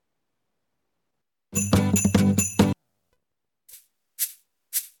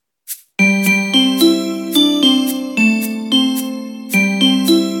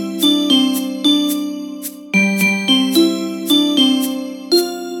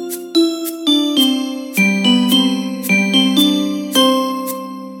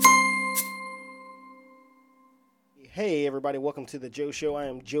everybody? Welcome to the Joe Show. I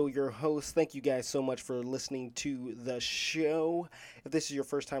am Joe, your host. Thank you guys so much for listening to the show. If this is your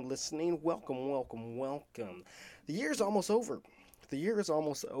first time listening, welcome, welcome, welcome. The year is almost over. The year is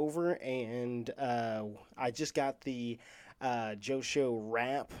almost over, and I just got the Joe Show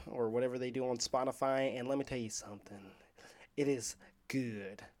wrap or whatever they do on Spotify, and let me tell you something. It is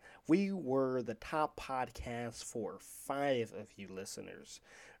good. We were the top podcast for 5 of you listeners,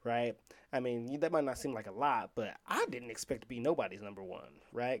 right? I mean, that might not seem like a lot, but I didn't expect to be nobody's number one,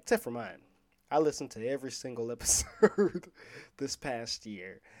 right? Except for mine. I listened to every single episode this past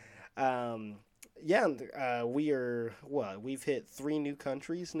year. Um, we've hit 3 new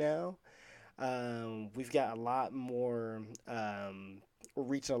countries now. We've got a lot more, we're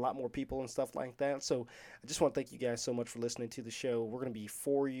reaching a lot more people and stuff like that. So I just want to thank you guys so much for listening to the show. We're going to be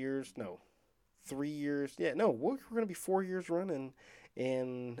 4 years, no, 3 years. Yeah, no, we're going to be 4 years running.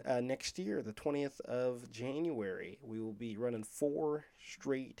 And next year, the 20th of January, we will be running 4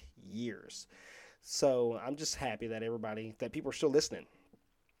 straight years. So I'm just happy that people are still listening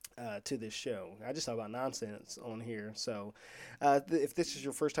to this show. I just talk about nonsense on here. So if this is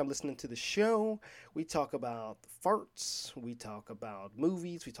your first time listening to the show, we talk about farts, we talk about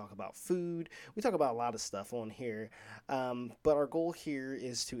movies, we talk about food, we talk about a lot of stuff on here. But our goal here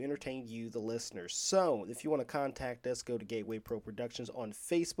is to entertain you, the listeners. So if you want to contact us, go to Gateway Pro Productions on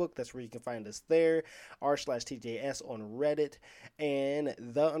Facebook. That's where you can find us there. r/TJS on Reddit. And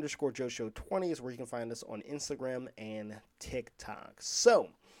 _Joe Show 20 is where you can find us on Instagram and TikTok. So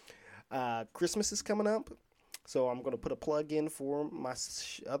Christmas is coming up, so I'm going to put a plug in for my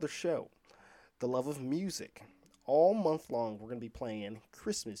other show, The Love of Music. All month long, we're going to be playing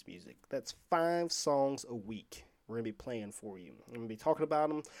Christmas music. That's 5 songs a week we're going to be playing for you. I'm going to be talking about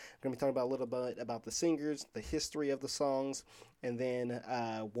them. I'm going to be talking about a little bit about the singers, the history of the songs, and then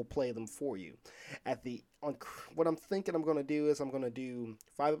we'll play them for you. What I'm thinking I'm going to do is I'm going to do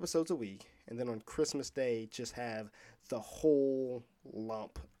 5 episodes a week, and then on Christmas Day, just have the whole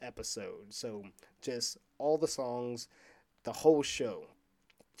lump episode. So just all the songs, the whole show,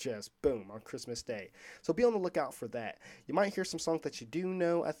 just boom on Christmas Day. So be on the lookout for that. You might hear some songs that you do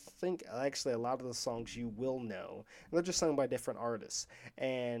know. I think actually a lot of the songs you will know. And they're just sung by different artists.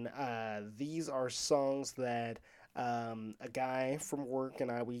 And these are songs that a guy from work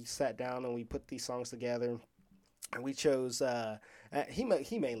and we sat down and we put these songs together. And we chose, he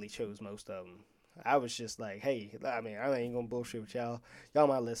mainly chose most of them. I was just like, hey, I mean, I ain't gonna bullshit with y'all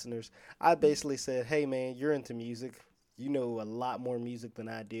my listeners. I basically said, hey man, you're into music. You know a lot more music than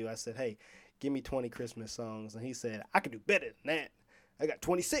I do. I said, hey, give me 20 Christmas songs. And he said, I could do better than that. I got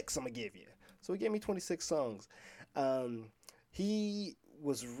 26 I'm gonna give you. So he gave me 26 songs. He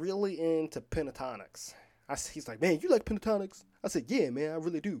was really into pentatonics. He's like, man, you like pentatonics? I said, yeah, man, I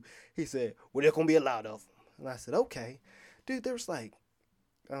really do. He said, well, there's gonna be a lot of them. And I said, okay. Dude, there was like,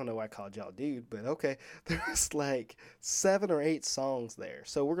 I don't know why I called y'all dude, but okay. There's like 7 or 8 songs there.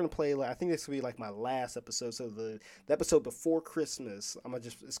 So we're going to play, I think this will be like my last episode. So the episode before Christmas,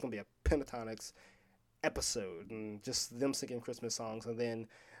 it's going to be a pentatonics episode and just them singing Christmas songs. And then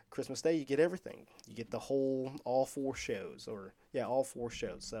Christmas Day, you get everything. You get all 4 shows, all 4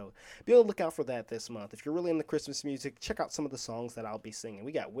 shows. So be on the lookout for that this month. If you're really into Christmas music, check out some of the songs that I'll be singing.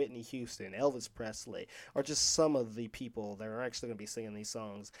 We got Whitney Houston, Elvis Presley, or just some of the people that are actually going to be singing these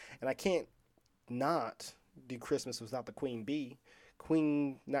songs. And I can't not do Christmas without the Queen Bee.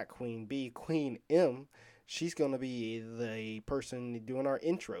 Queen M. She's going to be the person doing our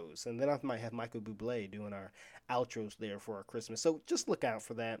intros. And then I might have Michael Bublé doing our outros there for our Christmas. So just look out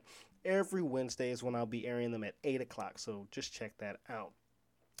for that. Every Wednesday is when I'll be airing them at 8 o'clock. So just check that out.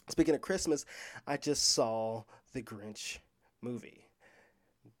 Speaking of Christmas, I just saw the Grinch movie,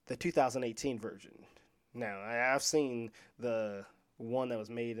 the 2018 version. Now, I've seen the one that was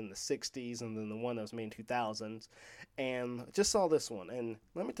made in the 60s and then the one that was made in 2000s. And just saw this one. And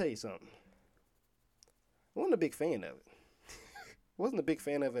let me tell you something. I wasn't a big fan of it. Wasn't a big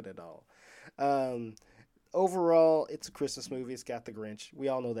fan of it at all. Overall, it's a Christmas movie. It's got the Grinch. We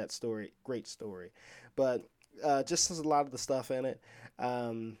all know that story. Great story. But just there's a lot of the stuff in it.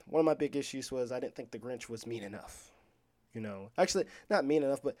 One of my big issues was I didn't think the Grinch was mean enough. You know, actually, not mean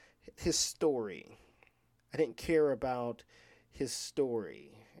enough, but his story. I didn't care about his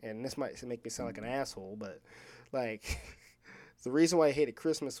story. And this might make me sound like an asshole, but like the reason why I hated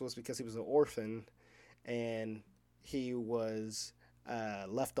Christmas was because he was an orphan and he was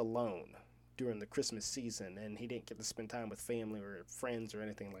left alone during the Christmas season, and he didn't get to spend time with family or friends or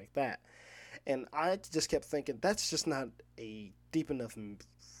anything like that. And I just kept thinking, that's just not a deep enough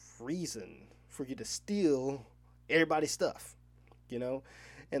reason for you to steal everybody's stuff, you know?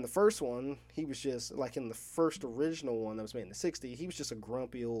 In the first one, he was just like in the first original one that was made in the '60s. He was just a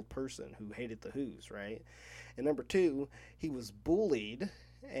grumpy old person who hated the Who's, right? And number two, he was bullied,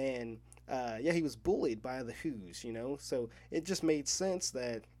 and yeah, he was bullied by the Who's, you know. So it just made sense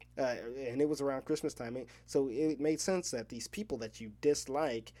that, and it was around Christmas time, so it made sense that these people that you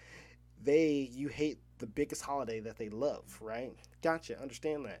dislike, you hate the biggest holiday that they love, right? Gotcha,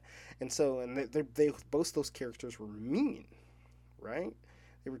 understand that. And so, and they both those characters were mean, right?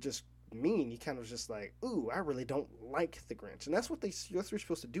 They were just mean. You kind of just like, ooh, I really don't like the Grinch, and that's what that's what you're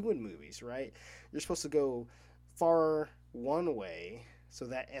supposed to do in movies, right? You're supposed to go far one way so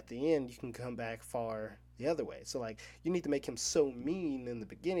that at the end you can come back far the other way. So like, you need to make him so mean in the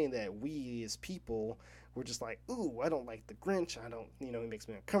beginning that we as people, we're just like, ooh, I don't like the Grinch. I don't, he makes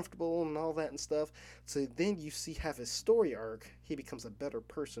me uncomfortable and all that and stuff. So then you have his story arc. He becomes a better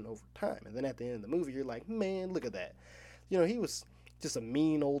person over time. And then at the end of the movie, you're like, man, look at that. He was just a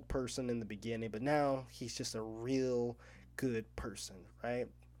mean old person in the beginning, but now he's just a real good person, right?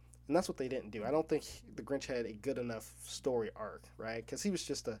 And that's what they didn't do. I don't think the Grinch had a good enough story arc, right? Because he was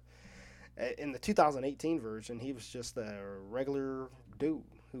just in the 2018 version, he was just a regular dude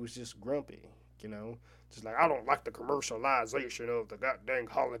who was just grumpy, just like, I don't like the commercialization of the goddamn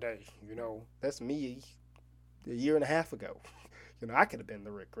holiday, That's me a year and a half ago. I could have been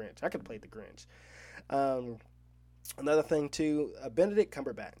the Rick Grinch. I could have played the Grinch. Another thing, too, Benedict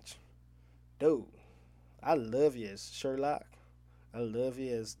Cumberbatch. Dude, I love you as Sherlock. I love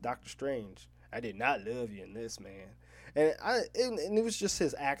you as Doctor Strange. I did not love you in this, man. And it was just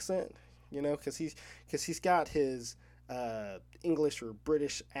his accent, because he's got his English or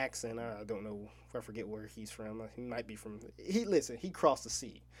British accent. I don't know, I forget where he's from. He might be from. He crossed the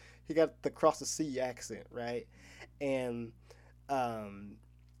sea. He got the cross the sea accent, right? And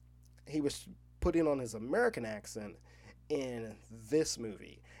he was putting on his American accent in this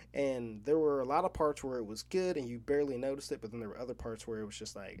movie. And there were a lot of parts where it was good and you barely noticed it, but then there were other parts where it was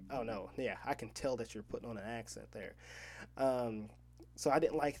just like, oh no, yeah, I can tell that you're putting on an accent there. So I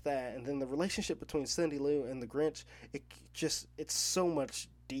didn't like that. And then the relationship between Cindy Lou and the Grinch, it's so much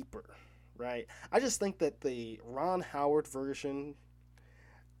deeper, right? I just think that the Ron Howard version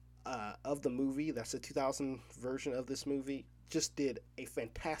of the movie, that's the 2000 version of this movie, just did a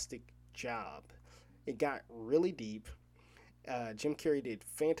fantastic job. It got really deep. Jim Carrey did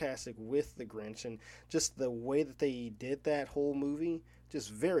fantastic with the Grinch, and just the way that they did that whole movie, just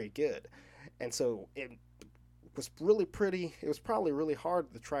very good. And so it was really pretty. It was probably really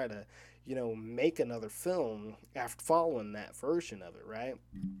hard to try to, make another film after following that version of it, right?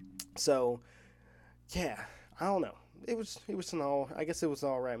 So, yeah, I don't know. It was I guess it was an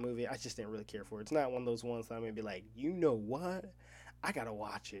all right movie. I just didn't really care for it. It's not one of those ones that I'm gonna be like, you know what? I gotta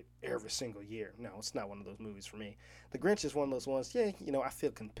watch it every single year. No, it's not one of those movies for me. The Grinch is one of those ones, yeah, I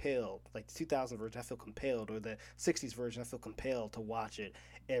feel compelled. Like the 2000 version, I feel compelled, or the 60s version, I feel compelled to watch it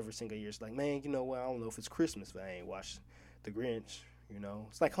every single year. It's like, man, you know what? I don't know if it's Christmas if I ain't watched The Grinch,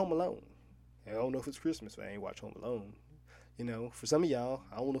 It's like Home Alone. I don't know if it's Christmas if I ain't watched Home Alone. For some of y'all,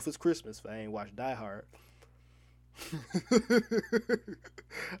 I don't know if it's Christmas if I ain't watched Die Hard.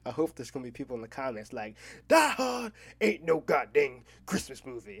 I hope there's gonna be people in the comments like, Die Hard ain't no goddamn Christmas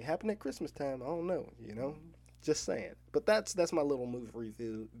movie. It happened at Christmas time. I don't know, just saying. But that's my little movie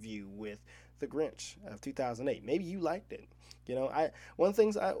review with The Grinch of 2008. Maybe you liked it.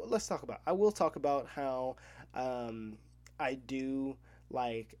 Let's talk about. I will talk about how I do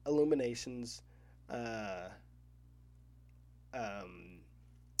like Illuminations.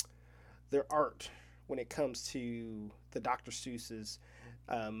 Their art when it comes to the Dr. Seuss's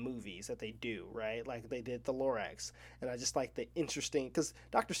movies that they do, right? Like they did the Lorax. And I just like the interesting, because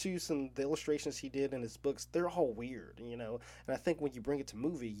Dr. Seuss and the illustrations he did in his books, they're all weird, And I think when you bring it to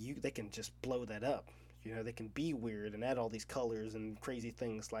movie, they can just blow that up. They can be weird and add all these colors and crazy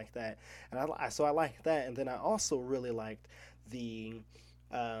things like that. And so I like that. And then I also really liked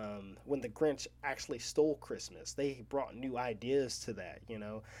when the Grinch actually stole Christmas. They brought new ideas to that,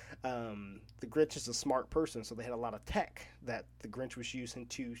 The Grinch is a smart person, so they had a lot of tech that the Grinch was using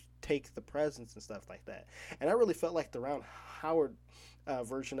to take the presents and stuff like that. And I really felt like the Ron Howard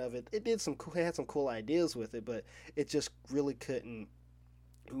version of it, it had some cool ideas with it, but it just really couldn't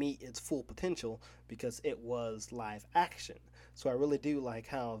meet its full potential because it was live action. So I really do like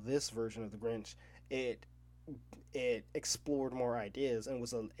how this version of the Grinch, it explored more ideas and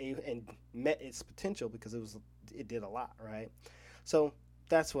and met its potential because it did a lot, right? So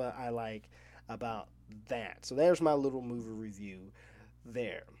that's what I like about that. So there's my little movie review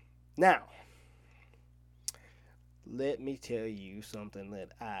there. Now, let me tell you something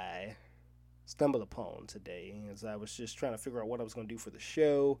that I stumbled upon today as I was just trying to figure out what I was going to do for the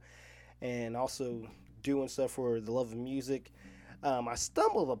show and also doing stuff for the love of music. I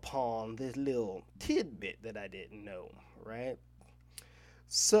stumbled upon this little tidbit that I didn't know, right?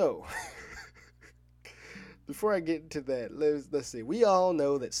 So, before I get into that, let's see. We all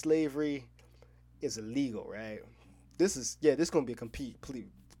know that slavery is illegal, right? This gonna be a complete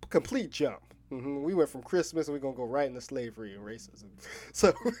jump. We went from Christmas and we're gonna go right into slavery and racism.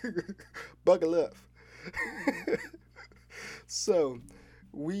 So, buckle up. So,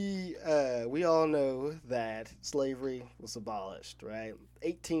 we all know that slavery was abolished, right?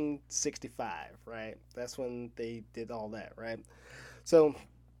 1865, right? That's when they did all that, right? So,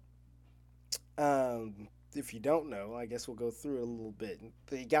 if you don't know, I guess we'll go through it a little bit.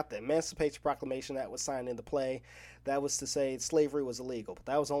 They got the Emancipation Proclamation that was signed into play. That was to say slavery was illegal, but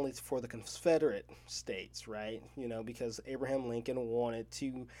that was only for the Confederate states, right? Because Abraham Lincoln wanted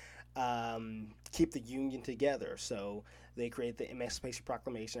to keep the Union together. So they created the Emancipation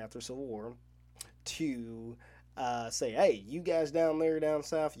Proclamation after the Civil War to say, hey, you guys down there down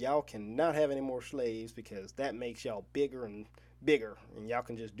south, y'all cannot have any more slaves because that makes y'all bigger and y'all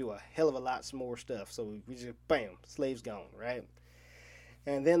can just do a hell of a lot more stuff. So we just, bam, slaves gone, right?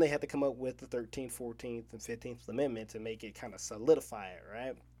 And then they had to come up with the 13th, 14th, and 15th Amendment to make it kind of solidify it,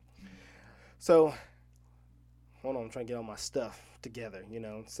 right? So, hold on, I'm trying to get all my stuff together,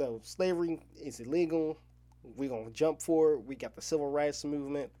 So slavery is illegal. We're going to jump forward. We got the Civil Rights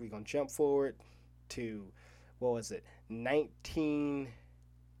Movement. We're going to jump forward to,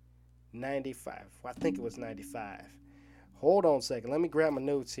 1995. I think it was 95. Hold on a second. Let me grab my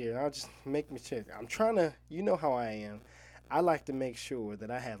notes here. I'll just make me check. I'm trying to, you know how I am. I like to make sure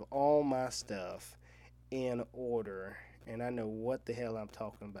that I have all my stuff in order and I know what the hell I'm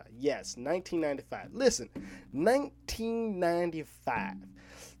talking about. Yes, 1995. Listen, 1995.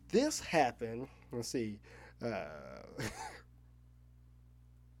 This happened, let's see,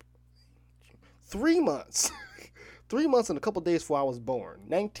 3 months. 3 months and a couple days before I was born.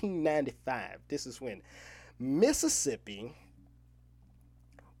 1995. This is when Mississippi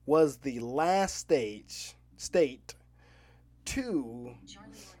was the last state to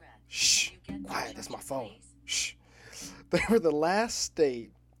shh, quiet, that's my phone. Shh. They were the last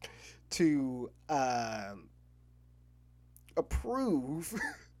state to approve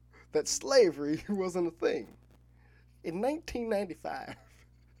that slavery wasn't a thing. In 1995,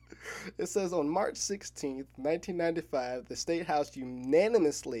 it says on March 16th, 1995, the State House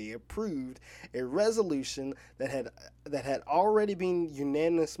unanimously approved a resolution that had already been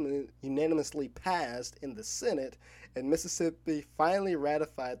unanimously passed in the Senate, and Mississippi finally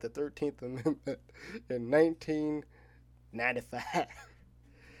ratified the 13th Amendment in 1995.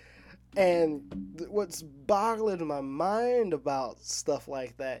 And what's boggling my mind about stuff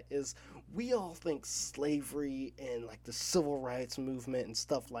like that is we all think slavery and like the civil rights movement and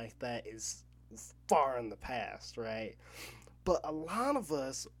stuff like that is far in the past, right? But a lot of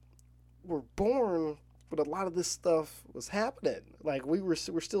us were born when a lot of this stuff was happening. Like we're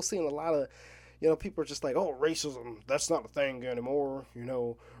still seeing a lot of, people are just like, oh, racism, that's not a thing anymore. We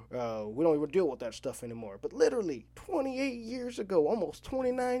don't even deal with that stuff anymore. But literally 28 years ago, almost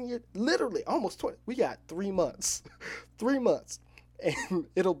 29 years, literally almost 20, we got 3 months, 3 months. And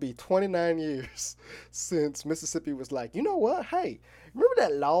it'll be 29 years since Mississippi was like, you know what? Hey, remember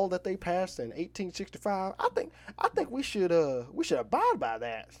that law that they passed in 1865? I think we should abide by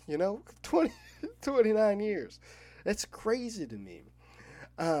that. 29 years. That's crazy to me.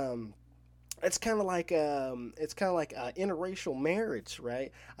 It's kind of like interracial marriage,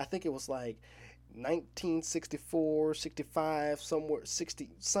 right? I think it was like 1964, 65, somewhere.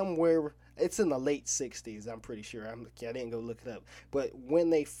 It's in the late 60s, I'm pretty sure. I didn't go look it up. But when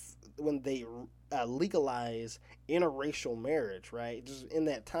they legalized interracial marriage, right? Just in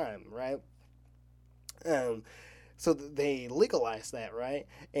that time, right? So they legalized that, right?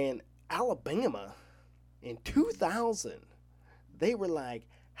 And Alabama, in 2000, they were like,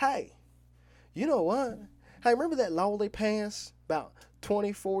 hey, you know what? Hey, remember that law they passed about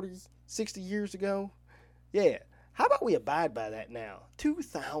 20, 40, 60 years ago? Yeah. How about we abide by that now?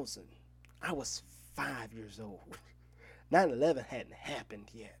 2000. I was 5 years old. 9/11 hadn't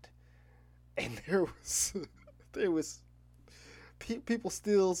happened yet. And there was people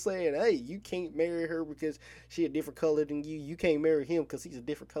still saying, hey, you can't marry her because she's a different color than you. You can't marry him because he's a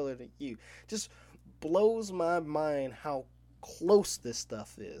different color than you. Just blows my mind how close this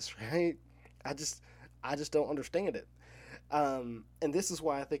stuff is, right? I just don't understand it. And this is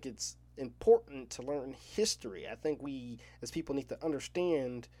why I think it's important to learn history. I think we as people need to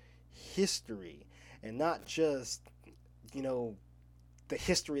understand history and not just the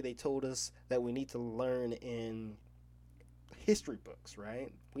history they told us that we need to learn in history books,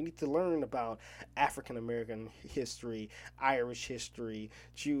 right? We need to learn about African American history, Irish history,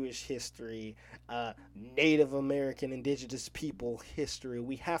 Jewish history, Native American, indigenous people history.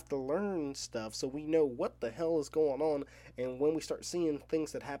 We have to learn stuff so we know what the hell is going on. And when we start seeing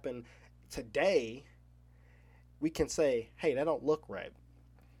things that happen today, we can say, hey, that don't look right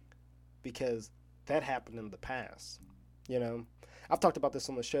because that happened in the past. You know, I've talked about this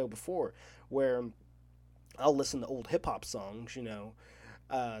on the show before where I'll listen to old hip hop songs,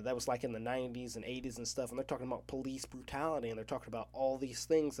 that was like in the 90s and 80s and stuff, and they're talking about police brutality, and they're talking about all these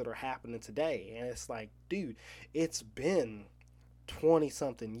things that are happening today. And it's like, dude, it's been 20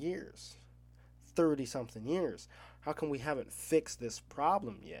 something years, 30 something years. How come we haven't fixed this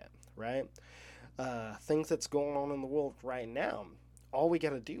problem yet, right? Things that's going on in the world right now. All we got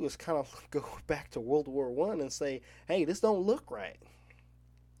to do is kind of go back to World War One and say, hey, this don't look right.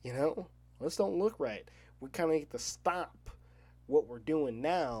 This don't look right. We kind of need to stop what we're doing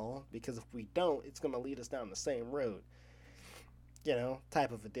now, because if we don't, it's going to lead us down the same road,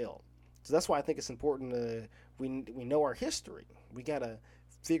 type of a deal. So that's why I think it's important we know our history. We got to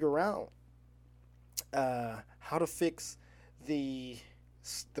figure out how to fix the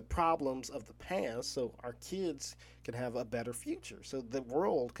problems of the past so our kids can have a better future, so the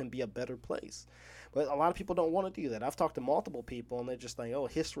world can be a better place. But a lot of people don't want to do that. I've talked to multiple people, and they're just like, oh,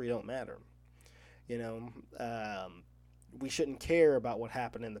 history don't matter. We shouldn't care about what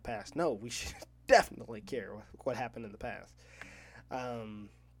happened in the past. No, we should definitely care what happened in the past.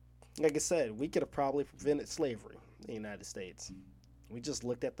 Like I said, we could have probably prevented slavery in the United States. We just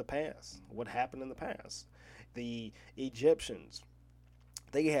looked at the past, what happened in the past. The Egyptians,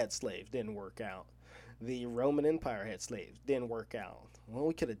 they had slaves, didn't work out. The Roman Empire had slaves, didn't work out. Well,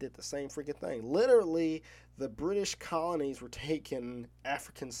 we could have did the same freaking thing. Literally, the British colonies were taking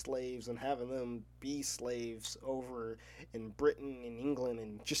African slaves and having them be slaves over in Britain and England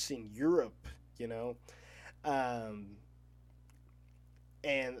and just in Europe,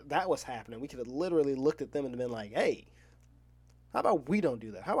 And that was happening. We could have literally looked at them and been like, hey, how about we don't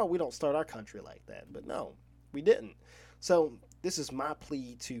do that? How about we don't start our country like that? But no, we didn't. So this is my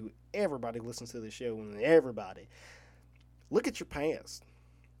plea to everybody who listens to the show, and everybody. Look at your past.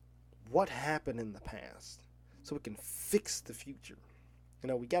 What happened in the past so we can fix the future?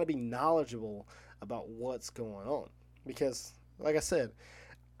 We got to be knowledgeable about what's going on. Because, like I said,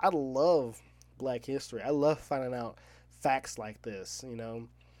 I love Black history. I love finding out facts like this.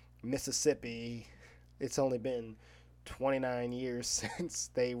 Mississippi, it's only been 29 years since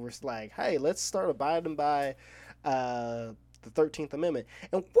they were like, hey, let's start abiding by the 13th Amendment.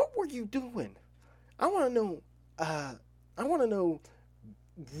 And what were you doing? I want to know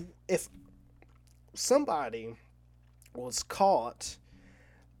if somebody was caught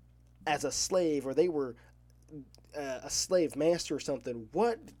as a slave, or they were a slave master or something,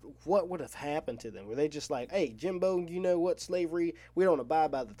 what would have happened to them? Were they just like, hey, Jimbo, you know what, slavery, we don't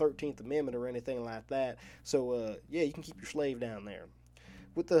abide by the 13th Amendment or anything like that, so yeah, you can keep your slave down there.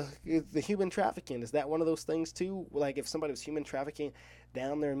 With the human trafficking, is that one of those things too? Like, if somebody was human trafficking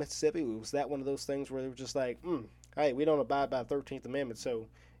down there in Mississippi, was that one of those things where they were just like, hey, we don't abide by the 13th Amendment, so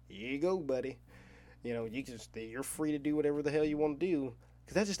here you go, buddy. You're free to do whatever the hell you want to do.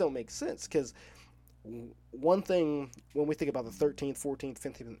 Because that just don't make sense. Because one thing, when we think about the 13th, 14th,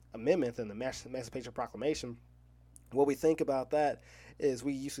 15th Amendment and the Emancipation Proclamation, what we think about that is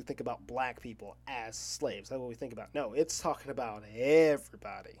we usually think about black people as slaves. That's what we think about. No, it's talking about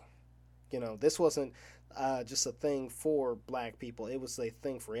everybody. This wasn't just a thing for black people. It was a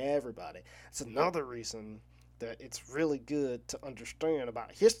thing for everybody. It's another reason that it's really good to understand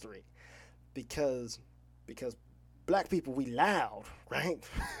about history, because black people, we loud, right?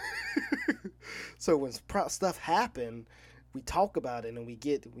 So when stuff happened, we talk about it, and we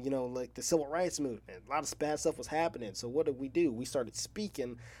get, like the civil rights movement, a lot of bad stuff was happening. So what did we do? We started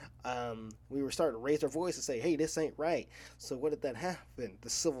speaking. We were starting to raise our voice and say, hey, this ain't right. So what did that happen? The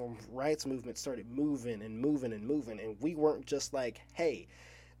civil rights movement started moving and moving and moving. And we weren't just like, hey,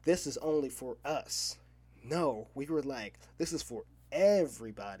 this is only for us. No, we were like, this is for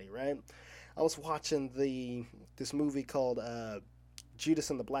everybody, right? I was watching this movie called Judas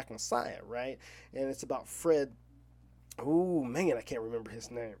and the Black Messiah, right? And it's about Fred. Oh man, I can't remember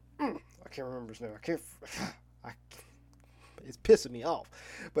his name. I can't remember his name. It's pissing me off.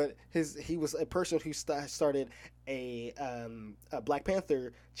 But he was a person who started a Black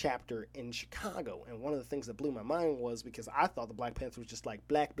Panther chapter in Chicago. And one of the things that blew my mind was, because I thought the Black Panther was just like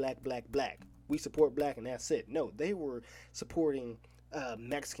black, black, black, black. We support black and that's it. No, they were supporting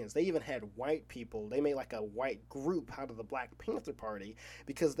Mexicans. They even had white people. They made like a white group out of the Black Panther Party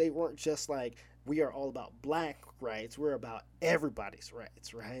because they weren't just like, we are all about black rights. We're about everybody's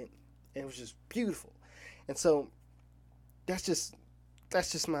rights, right? And it was just beautiful. And so that's just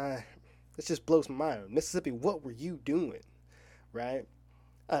my, it just blows my mind. Mississippi, what were you doing, right?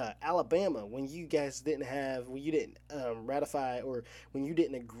 Alabama, when you guys didn't have, when you didn't ratify, or when you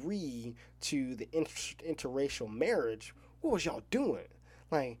didn't agree to the interracial marriage, what was y'all doing?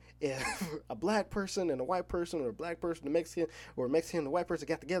 Like, if a black person and a white person, or a black person and a Mexican, or a Mexican and a white person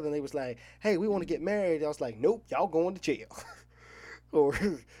got together and they was like, hey, we want to get married, I was like, nope, y'all going to jail. Or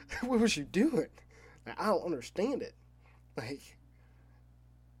what was you doing? Like, I don't understand it. Like,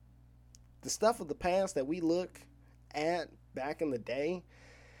 the stuff of the past that we look at back in the day,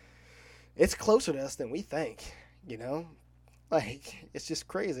 it's closer to us than we think, you know? Like, it's just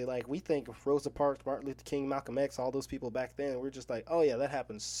crazy. Like, we think of Rosa Parks, Martin Luther King, Malcolm X, all those people back then. We're just like, oh yeah, that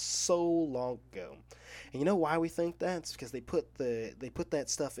happened so long ago. And you know why we think that? It's because they put that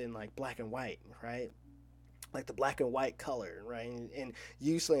stuff in like black and white, right? Like the black and white color, right? And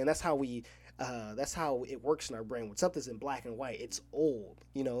usually, and that's how it works in our brain. When something's in black and white, it's old.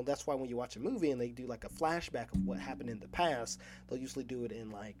 You know, that's why when you watch a movie and they do like a flashback of what happened in the past, they'll usually do it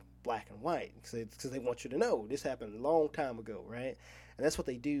in like black and white because they want you to know this happened a long time ago, right? And that's what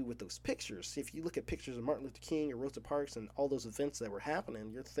they do with those pictures. If you look at pictures of Martin Luther King or Rosa Parks and all those events that were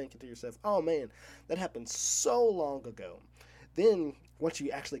happening, you're thinking to yourself, oh man, that happened so long ago. Then once you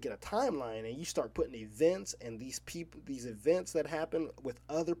actually get a timeline and you start putting events and these events that happen with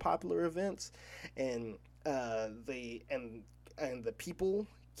other popular events, and the people,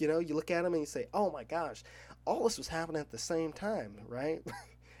 you know, you look at them and you say, oh my gosh, all this was happening at the same time, right?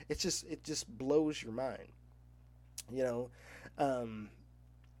 It just blows your mind, you know. Once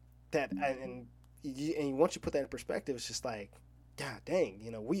you put that in perspective, it's just like, God dang,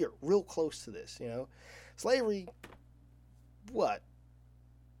 you know, we are real close to this, you know. Slavery, what?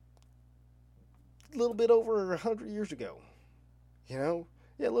 A little bit over 100 years ago, you know?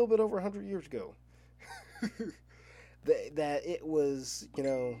 Yeah, a little bit over 100 years ago. that it was, you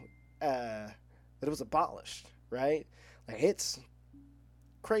know, that it was abolished, right? Like, it's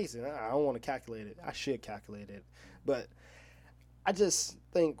crazy. I don't want to calculate it. I should calculate it. But I just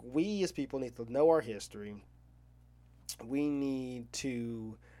think we as people need to know our history. We need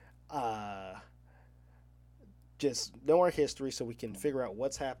to just know our history so we can figure out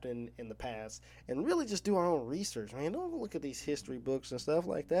what's happened in the past and really just do our own research, man. Don't look at these history books and stuff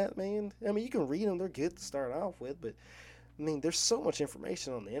like that, man. I mean, you can read them. They're good to start off with, but I mean, there's so much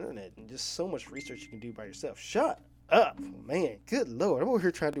information on the internet and just so much research you can do by yourself. Shut up, man. Good Lord. I'm over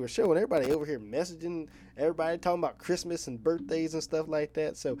here trying to do a show and everybody over here messaging everybody, talking about Christmas and birthdays and stuff like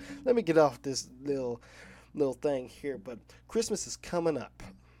that. So let me get off this little thing here. But Christmas is coming up.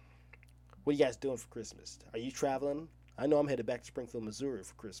 What are you guys doing for Christmas? Are you traveling? I know I'm headed back to Springfield, Missouri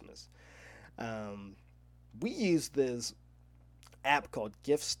for Christmas. We use this app called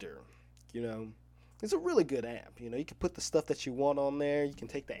Giftster. You know, it's a really good app. You know, you can put the stuff that you want on there. You can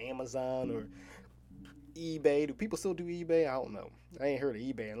take the Amazon or eBay. Do people still do eBay? I don't know. I ain't heard of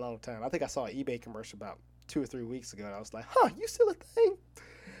eBay in a long time. I think I saw an eBay commercial about 2 or 3 weeks ago, and I was like, huh, you still a thing?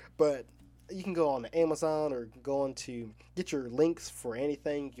 But you can go on the Amazon or go on to get your links for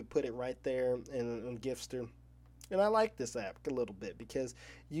anything. You can put it right there in Giftster. And I like this app a little bit because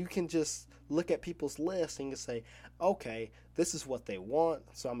you can just look at people's lists and you can say, okay, this is what they want,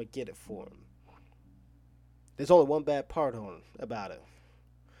 so I'm going to get it for them. There's only one bad part about it.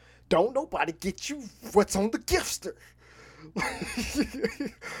 Don't nobody get you what's on the Giftster.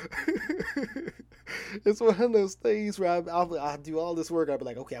 It's one of those things where I'll do all this work. I'll be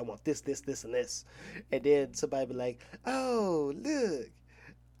like, okay, I want this, and this. And then somebody be like, oh, look,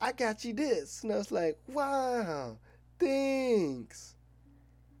 I got you this. And I was like, wow, thanks.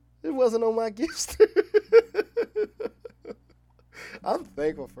 It wasn't on my Giftster. I'm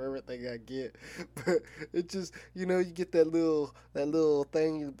thankful for everything I get, but it just, you know, you get that little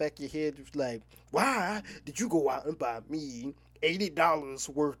thing in the back of your head. It's like, why did you go out and buy me $80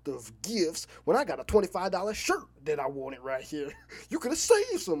 worth of gifts when I got a $25 shirt that I wanted right here? You could have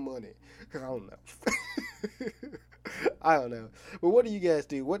saved some money. I don't know. I don't know. But what do you guys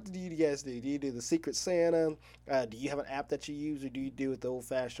do? What do you guys do? Do you do the Secret Santa? Do you have an app that you use, or do you do it the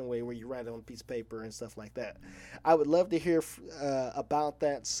old-fashioned way where you write it on a piece of paper and stuff like that? I would love to hear about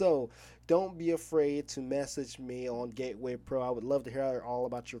that. So don't be afraid to message me on Gateway Pro. I would love to hear all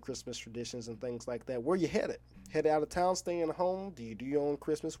about your Christmas traditions and things like that. Where you headed? Headed out of town, staying home? Do you do your own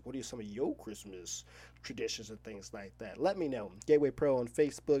Christmas? What are some of your Christmas traditions and things like that? Let me know. Gateway Pro on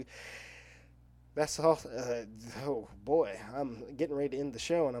Facebook. That's all. Oh boy, I'm getting ready to end the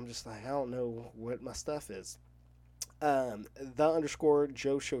show, and I'm just like, I don't know what my stuff is. The underscore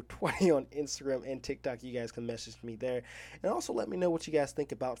Joe Show 20 on Instagram and TikTok. You guys can message me there, and also let me know what you guys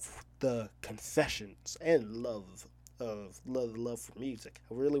think about the confessions and love for music.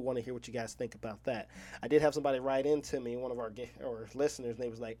 I really want to hear what you guys think about that. I did have somebody write into me, one of our or listeners, and they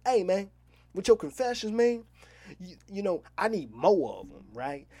was like, "Hey man, with your confessions, man, I need more of them,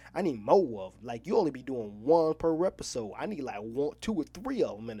 right? I need more of them. Like, you only be doing one per episode. I need like one, two, or three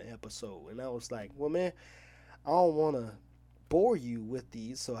of them in an episode." And I was like, well, man, I don't want to bore you with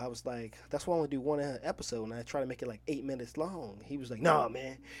these. So I was like, that's why I want to do one episode. And I try to make it like 8 minutes long. He was like, nah,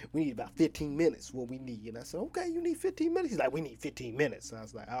 man, we need about 15 minutes. What we need. And I said, okay, you need 15 minutes. He's like, we need 15 minutes. And I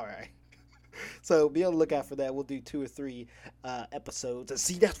was like, all right. So be on the lookout for that. We'll do 2 or 3 episodes. And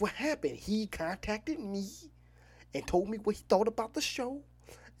see, that's what happened. He contacted me and told me what he thought about the show.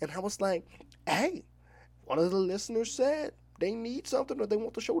 And I was like, hey, one of the listeners said they need something or they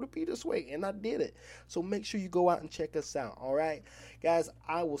want the show to be this way. And I did it. So make sure you go out and check us out. All right, guys,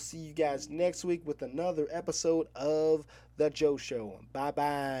 I will see you guys next week with another episode of The Joe Show.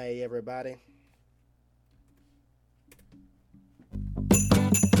 Bye-bye, everybody.